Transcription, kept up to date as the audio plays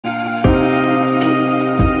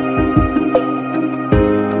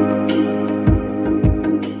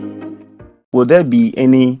will there be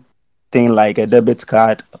anything like a debit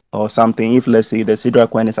card or something if, let's say, the Sidra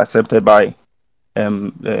coin is accepted by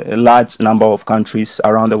a large number of countries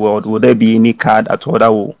around the world? Will there be any card at all that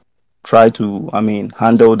will try to, I mean,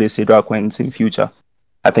 handle the Sidra coins in future?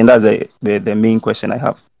 I think that's the main question I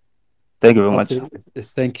have. Thank you very much. Okay,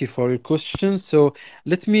 thank you for your question. So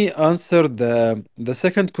let me answer the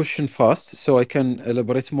second question first, so I can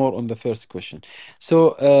elaborate more on the first question.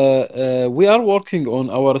 So we are working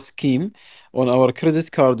on our scheme, on our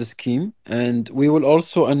credit card scheme, and we will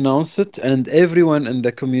also announce it, and everyone in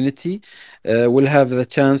the community will have the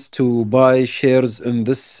chance to buy shares in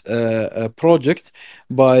this project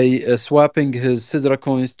by swapping his Sidra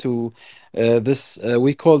coins to this.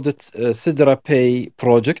 We called it Sidra Pay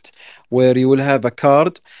project, where you will have a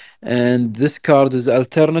card, and this card is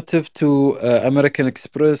alternative to American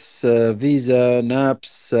Express, Visa,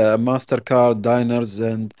 Naps, Mastercard, Diners,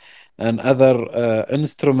 and other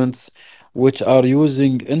instruments which are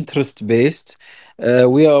using interest based.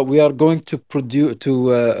 We are going to produce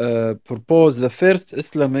to propose the first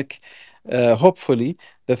Islamic, hopefully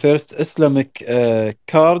the first Islamic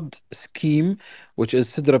card scheme, which is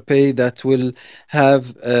Sidra Pay, that will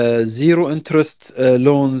have zero interest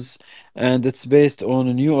loans, and it's based on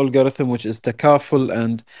a new algorithm which is takaful,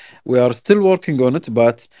 and we are still working on it,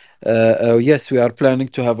 but yes, we are planning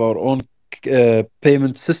to have our own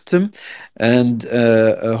payment system, and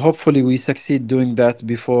hopefully we succeed doing that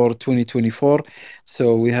before 2024.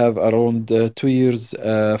 So we have around 2 years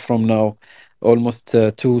from now, almost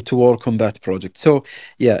to work on that project. So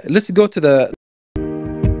yeah, let's go to the